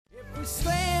we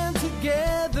stand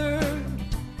together,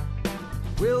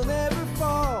 we'll never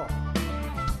fall.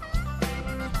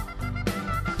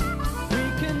 We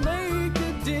can make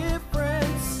a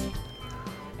difference.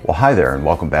 Well, hi there, and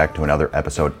welcome back to another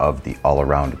episode of the All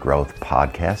Around Growth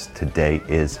Podcast. Today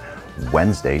is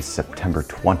Wednesday, September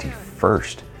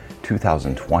 21st,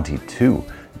 2022.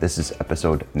 This is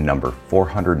episode number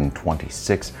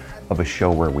 426 of a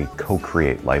show where we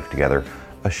co-create life together,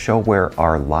 a show where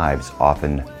our lives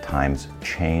oftentimes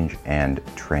change and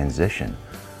transition,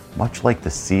 much like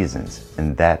the seasons,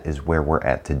 and that is where we're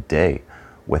at today,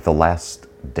 with the last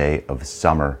day of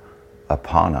summer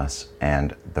upon us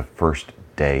and the first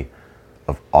day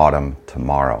of autumn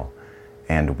tomorrow.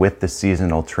 And with the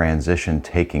seasonal transition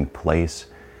taking place,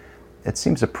 it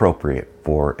seems appropriate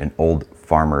for an Old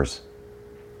Farmer's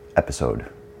episode,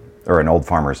 or an Old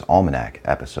Farmer's Almanac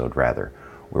episode rather,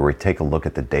 where we take a look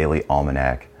at the daily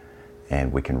almanac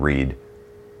and we can read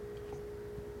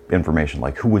information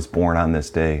like who was born on this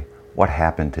day, what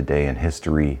happened today in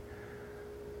history,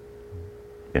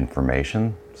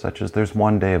 information such as there's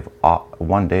one day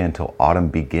until autumn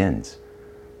begins.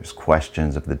 There's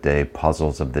questions of the day,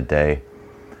 puzzles of the day.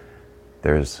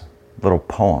 There's little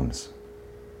poems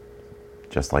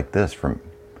just like this from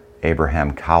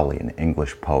Abraham Cowley, an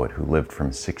English poet who lived from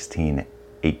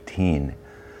 1618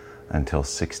 until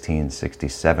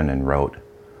 1667 and wrote,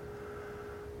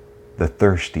 "The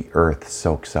thirsty earth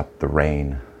soaks up the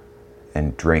rain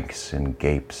and drinks and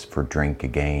gapes for drink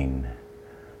again.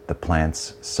 The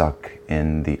plants suck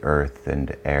in the earth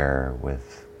and air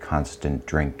with constant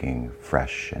drinking,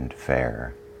 fresh and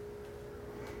fair."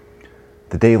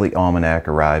 The Daily Almanac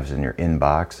arrives in your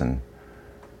inbox and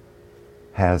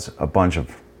has a bunch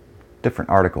of different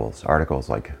articles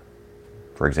like,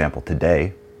 for example,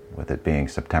 today, with it being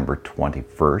September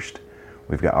 21st,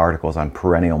 we've got articles on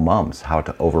perennial mums, how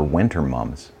to overwinter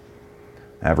mums.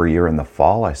 Every year in the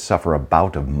fall, I suffer a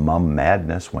bout of mum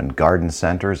madness when garden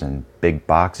centers and big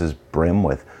boxes brim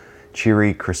with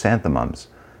cheery chrysanthemums.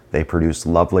 They produce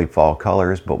lovely fall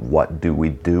colors, but what do we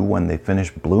do when they finish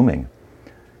blooming?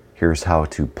 Here's how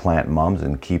to plant mums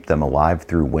and keep them alive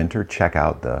through winter. Check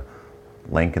out the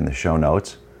link in the show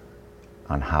notes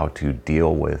on how to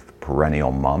deal with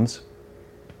perennial mums.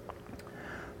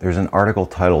 There's an article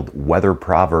titled Weather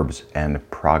Proverbs and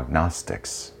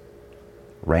Prognostics.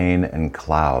 Rain and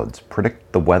clouds.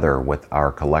 Predict the weather with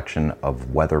our collection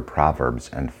of weather proverbs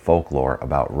and folklore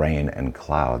about rain and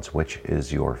clouds. Which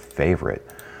is your favorite?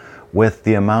 With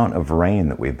the amount of rain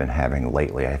that we've been having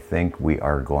lately, I think we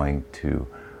are going to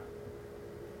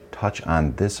touch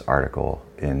on this article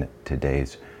in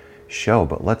today's show,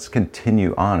 but let's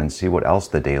continue on and see what else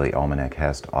the Daily Almanac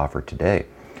has to offer today.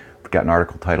 We've got an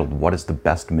article titled, "What is the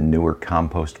best manure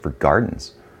compost for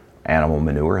gardens?" Animal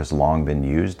manure has long been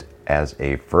used as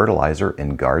a fertilizer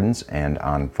in gardens and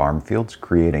on farm fields,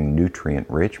 creating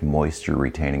nutrient-rich,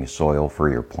 moisture-retaining soil for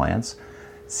your plants.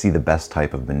 See the best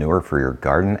type of manure for your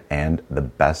garden and the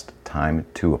best time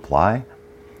to apply.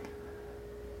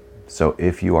 So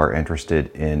if you are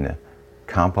interested in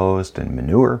compost and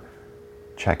manure,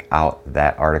 check out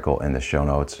that article in the show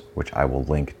notes, which I will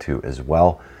link to as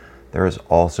well. There is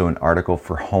also an article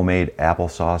for homemade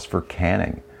applesauce for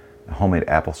canning. Homemade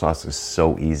applesauce is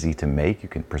so easy to make. You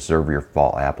can preserve your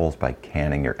fall apples by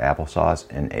canning your applesauce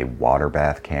in a water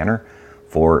bath canner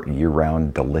for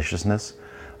year-round deliciousness.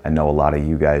 I know a lot of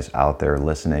you guys out there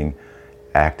listening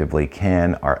actively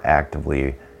are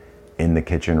actively in the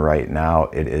kitchen right now.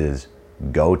 It is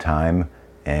go time.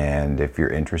 And if you're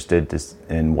interested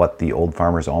in what the Old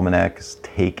Farmer's Almanac's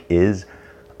take is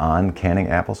on canning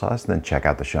applesauce, then check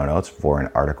out the show notes for an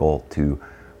article to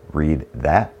read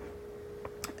that.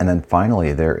 And then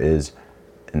finally, there is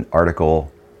an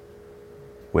article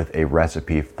with a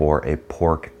recipe for a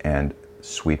pork and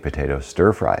sweet potato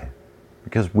stir fry,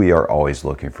 because we are always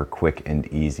looking for quick and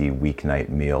easy weeknight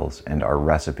meals, and our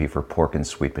recipe for pork and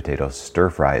sweet potato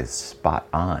stir fry is spot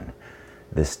on.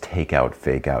 This takeout,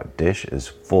 fake-out dish is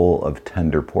full of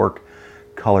tender pork,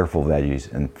 colorful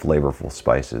veggies, and flavorful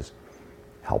spices.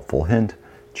 Helpful hint,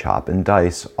 chop and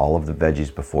dice all of the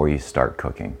veggies before you start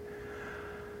cooking.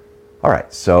 All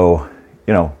right, so,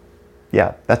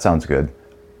 yeah, that sounds good.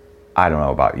 I don't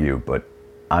know about you, but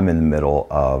I'm in the middle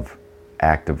of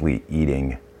actively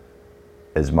eating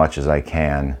as much as I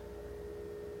can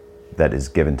that is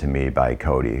given to me by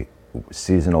Cody.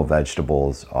 Seasonal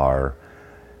vegetables are,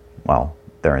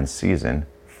 they're in season.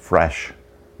 Fresh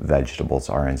vegetables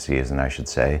are in season, I should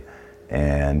say.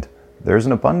 And there's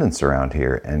an abundance around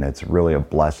here, and it's really a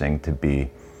blessing to be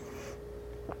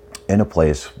in a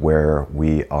place where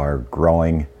we are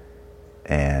growing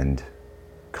and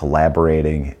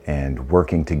collaborating and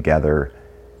working together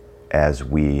as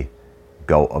we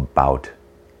go about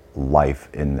life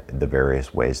in the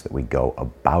various ways that we go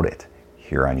about it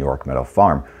here on York Meadow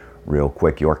Farm. Real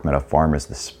quick, York Meadow Farm is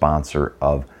the sponsor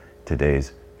of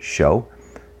today's show,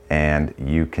 and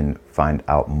you can find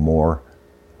out more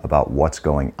about what's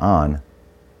going on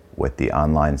with the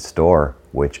online store,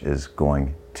 which is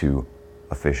going to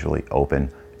officially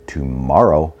open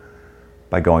tomorrow,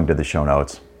 by going to the show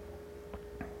notes.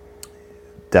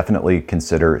 Definitely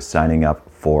consider signing up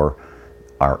for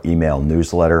our email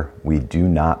newsletter. We do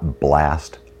not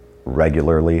blast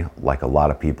regularly like a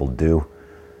lot of people do.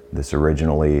 This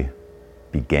originally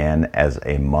began as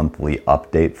a monthly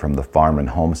update from the farm and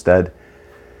homestead,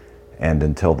 and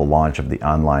until the launch of the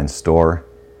online store,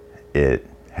 it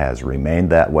has remained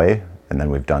that way. And then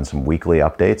we've done some weekly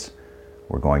updates.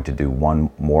 We're going to do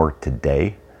one more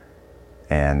today,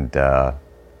 and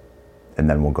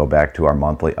then we'll go back to our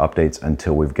monthly updates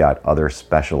until we've got other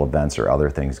special events or other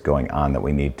things going on that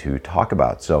we need to talk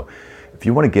about. So if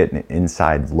you want to get an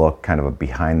inside look, kind of a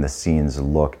behind the scenes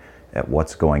look at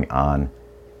what's going on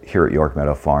here at York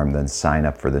Meadow Farm, then sign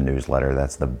up for the newsletter.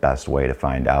 That's the best way to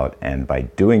find out. And by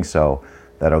doing so,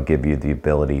 that'll give you the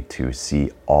ability to see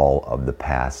all of the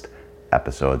past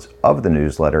episodes of the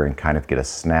newsletter and kind of get a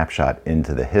snapshot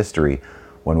into the history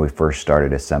when we first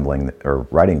started assembling or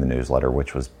writing the newsletter,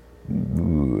 which was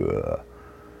a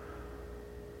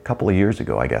couple of years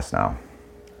ago, I guess now.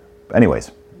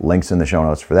 Anyways, links in the show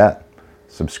notes for that.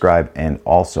 Subscribe, and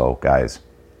also, guys,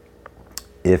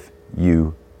 if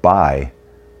you buy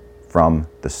from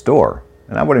the store,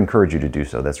 and I would encourage you to do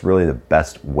so. That's really the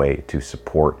best way to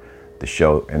support the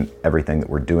show and everything that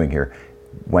we're doing here.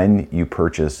 When you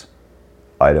purchase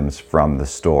items from the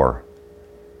store,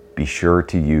 be sure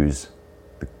to use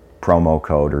the promo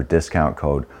code or discount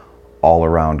code All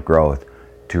Around Growth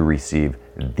to receive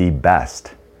the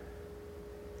best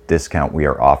discount we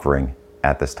are offering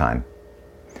at this time.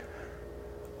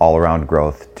 All Around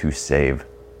Growth to save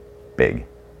big.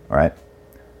 All right.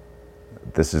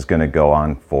 This is going to go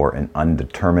on for an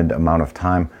undetermined amount of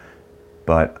time,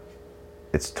 but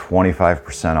it's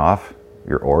 25% off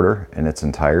your order in its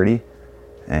entirety.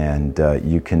 And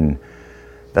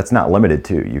that's not limited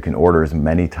to. You can order as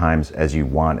many times as you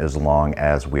want as long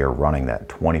as we are running that.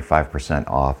 25%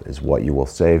 off is what you will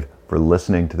save for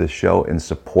listening to this show and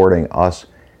supporting us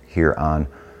here on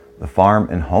the farm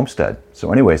and homestead.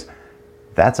 So anyways,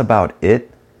 that's about it.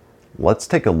 Let's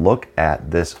take a look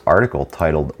at this article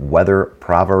titled Weather,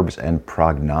 Proverbs, and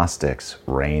Prognostics,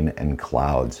 Rain and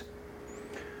Clouds.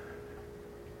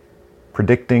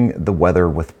 Predicting the weather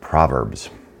with Proverbs.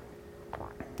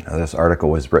 Now, this article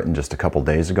was written just a couple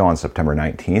days ago on September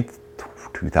 19th,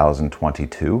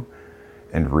 2022,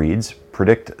 and reads,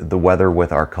 Predict the weather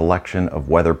with our collection of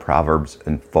weather proverbs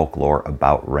and folklore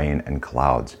about rain and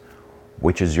clouds.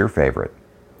 Which is your favorite?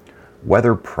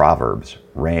 Weather proverbs,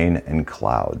 rain and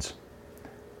clouds.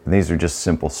 And these are just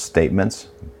simple statements,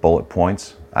 bullet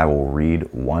points. I will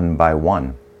read one by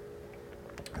one.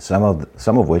 Some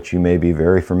of which you may be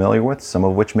very familiar with, some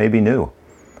of which may be new.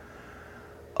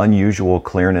 Unusual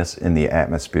clearness in the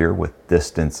atmosphere with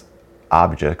distant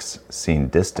objects seen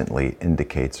distantly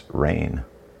indicates rain.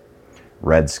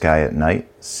 Red sky at night,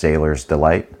 sailor's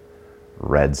delight.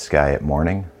 Red sky at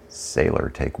morning,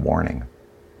 sailor take warning.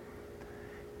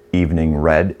 Evening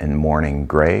red and morning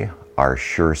gray are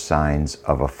sure signs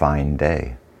of a fine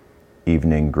day.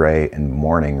 Evening gray and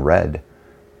morning red,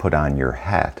 put on your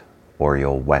hat or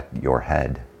you'll wet your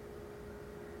head.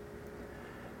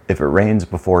 If it rains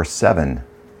before 7,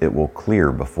 it will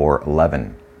clear before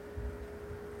 11.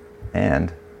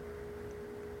 And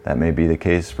that may be the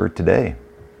case for today.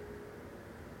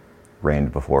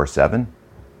 Rained before 7.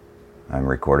 I'm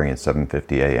recording at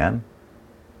 7:50 a.m.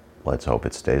 Let's hope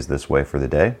it stays this way for the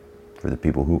day, for the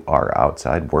people who are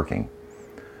outside working.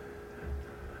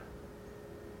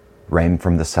 Rain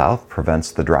from the south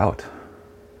prevents the drought,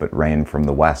 but rain from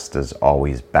the west is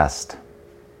always best.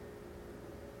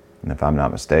 And if I'm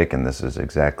not mistaken, this is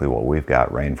exactly what we've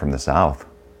got, rain from the south,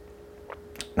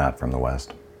 not from the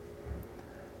west.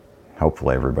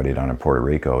 Hopefully everybody down in Puerto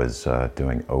Rico is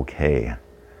doing okay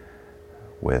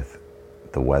with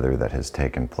the weather that has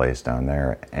taken place down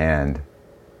there, and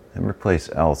every place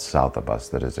else south of us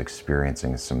that is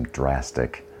experiencing some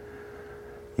drastic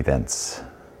events.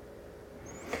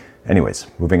 Anyways,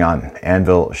 moving on.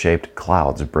 Anvil-shaped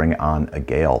clouds bring on a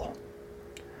gale.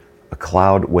 A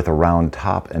cloud with a round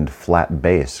top and flat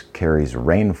base carries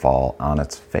rainfall on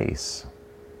its face.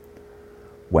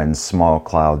 When small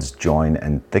clouds join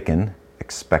and thicken,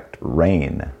 expect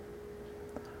rain.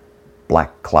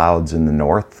 Black clouds in the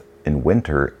north in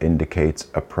winter indicates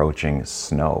approaching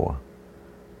snow.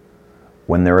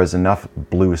 When there is enough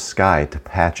blue sky to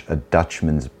patch a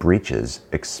Dutchman's breeches,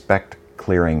 expect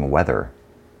clearing weather.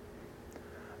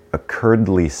 A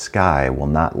curdly sky will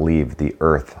not leave the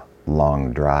earth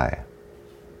long dry.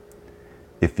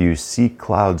 If you see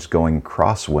clouds going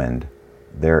crosswind,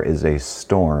 there is a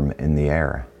storm in the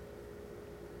air.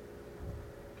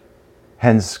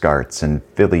 Henscarts and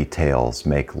filly tails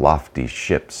make lofty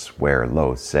ships wear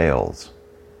low sails.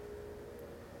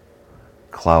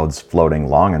 Clouds floating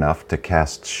long enough to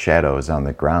cast shadows on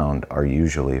the ground are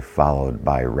usually followed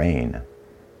by rain.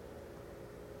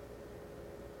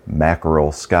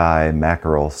 Mackerel sky,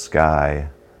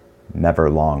 never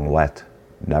long wet,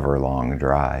 never long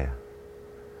dry.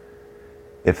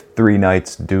 If 3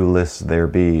 nights dewless there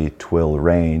be, 'twill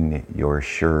rain, you're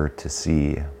sure to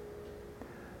see.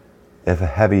 If a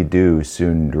heavy dew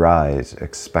soon dries,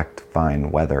 expect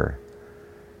fine weather.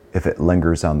 If it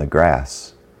lingers on the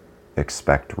grass,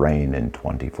 expect rain in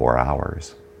 24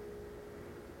 hours.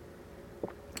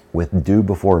 With dew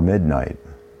before midnight,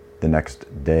 the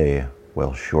next day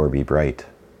will sure be bright.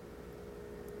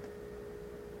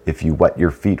 If you wet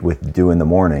your feet with dew in the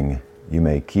morning, you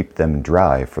may keep them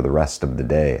dry for the rest of the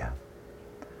day.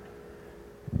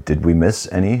 Did we miss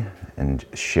any? And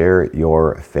share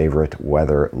your favorite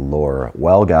weather lore.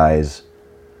 Well, guys,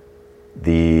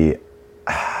 this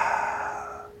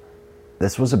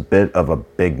was a bit of a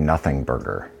big nothing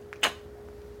burger.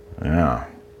 Yeah.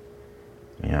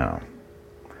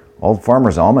 Old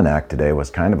Farmer's Almanac today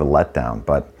was kind of a letdown,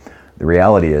 but the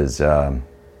reality is I'm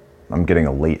getting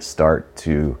a late start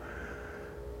to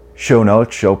show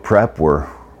notes, show prep. We're,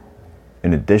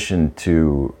 in addition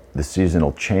to the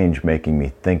seasonal change making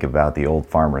me think about the Old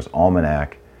Farmer's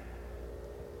Almanac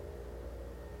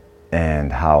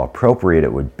and how appropriate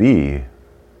it would be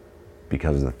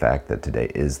because of the fact that today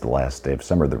is the last day of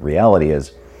summer. The reality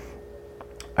is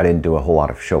I didn't do a whole lot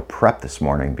of show prep this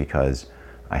morning because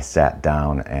I sat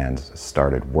down and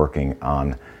started working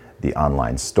on the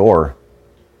online store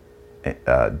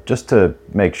just to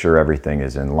make sure everything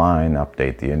is in line,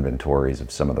 update the inventories of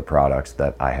some of the products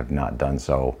that I have not done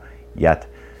so yet,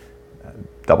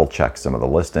 double check some of the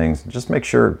listings, just make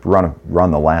sure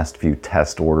run the last few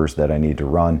test orders that I need to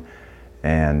run,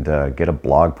 and get a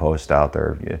blog post out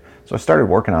there. So I started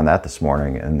working on that this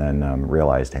morning, and then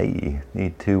realized, hey,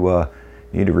 need to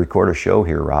record a show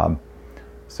here, Rob.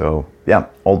 So yeah,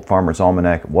 Old Farmer's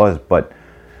Almanac was, but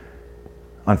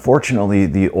unfortunately,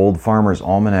 the Old Farmer's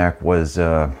Almanac was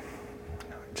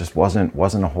just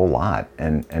wasn't a whole lot.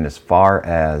 And as far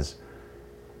as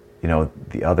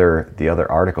the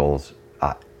other articles,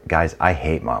 guys, I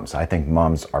hate mums. I think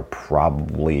mums are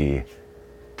probably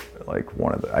like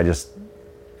one of the.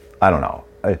 I don't know.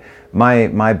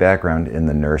 My background in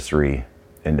the nursery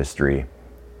industry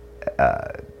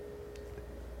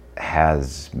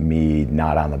has me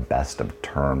not on the best of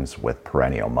terms with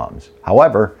perennial mums.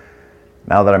 However,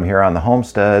 now that I'm here on the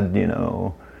homestead,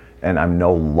 and I'm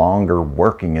no longer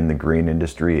working in the green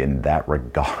industry in that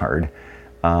regard,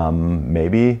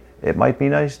 maybe it might be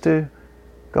nice to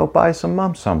go buy some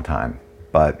mums sometime.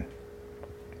 But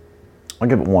I'll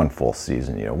give it one full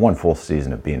season, one full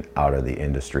season of being out of the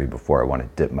industry before I want to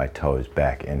dip my toes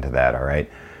back into that, all right?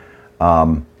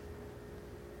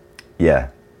 Yeah.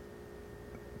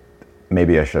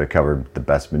 Maybe I should have covered the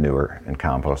best manure and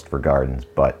compost for gardens,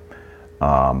 but,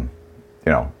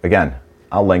 again,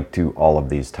 I'll link to all of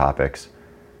these topics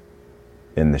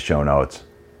in the show notes.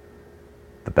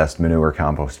 The best manure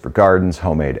compost for gardens,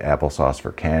 homemade applesauce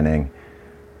for canning,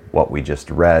 what we just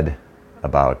read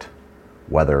about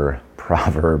weather,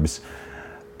 proverbs,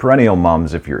 perennial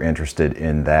mums if you're interested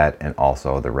in that, and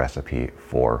also the recipe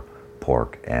for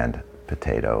pork and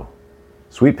potato,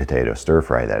 sweet potato stir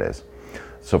fry, that is.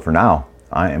 So for now,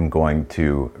 I am going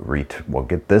to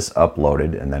get this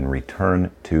uploaded and then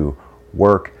return to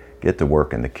work, get to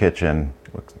work in the kitchen.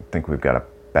 I think we've got a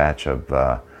batch of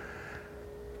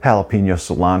jalapeno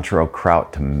cilantro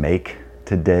kraut to make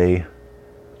today.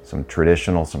 Some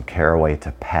traditional, some caraway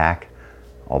to pack,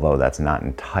 although that's not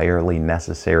entirely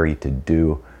necessary to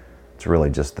do. It's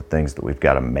really just the things that we've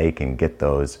got to make and get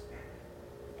those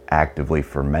actively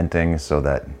fermenting so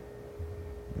that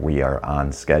we are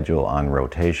on schedule, on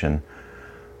rotation.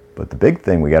 But the big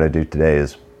thing we got to do today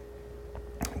is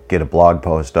get a blog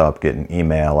post up, get an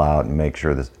email out, and make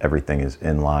sure that everything is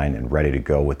in line and ready to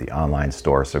go with the online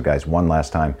store. So guys, one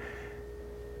last time,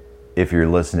 if you're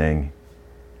listening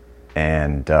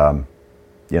and,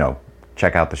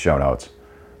 check out the show notes,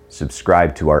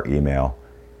 subscribe to our email,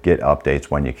 get updates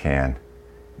when you can.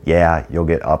 Yeah, you'll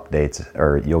get updates,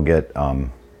 or you'll get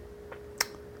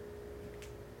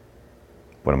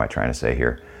what am I trying to say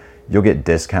here? You'll get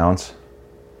discounts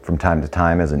from time to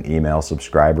time as an email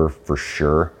subscriber for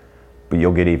sure, but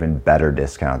you'll get even better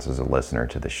discounts as a listener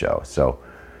to the show. So,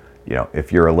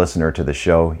 if you're a listener to the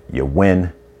show, you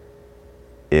win.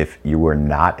 If you are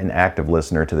not an active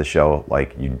listener to the show,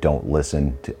 like you don't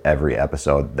listen to every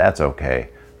episode, that's okay.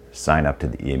 Sign up to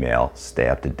the email, stay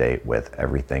up to date with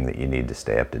everything that you need to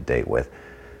stay up to date with,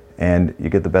 and you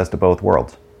get the best of both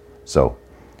worlds. So,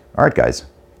 all right, guys,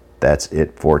 that's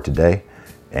it for today.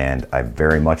 And I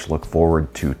very much look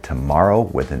forward to tomorrow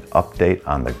with an update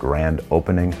on the grand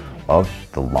opening of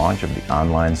the launch of the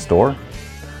online store.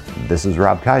 This is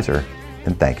Rob Kaiser,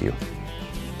 and thank you.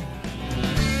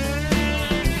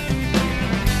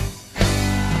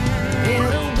 In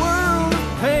a world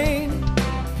of pain,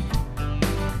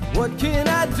 what can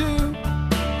I do?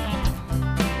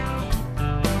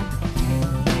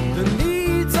 The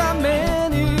needs are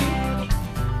many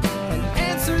and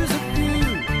answers are few.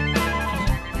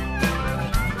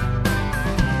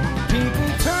 People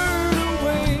turn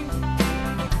away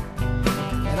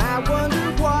and I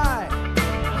wonder why.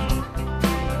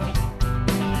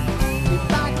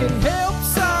 If I can help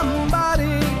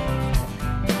somebody,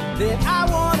 then I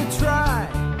want to try.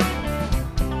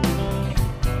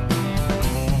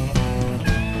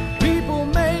 People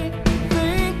may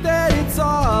think that it's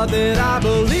odd that I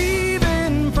believe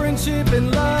in friendship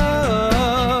and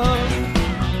love,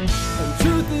 and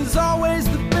truth is always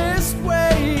the best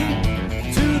way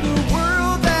to the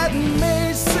world that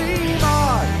may seem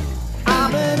odd.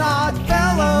 I'm an odd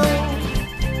fellow.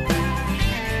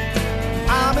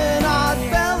 I'm an odd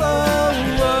fellow.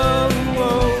 Whoa,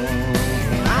 whoa.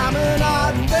 I'm an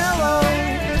odd fellow.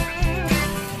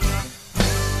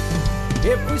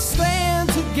 If we stand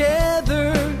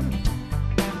together,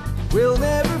 we'll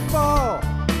never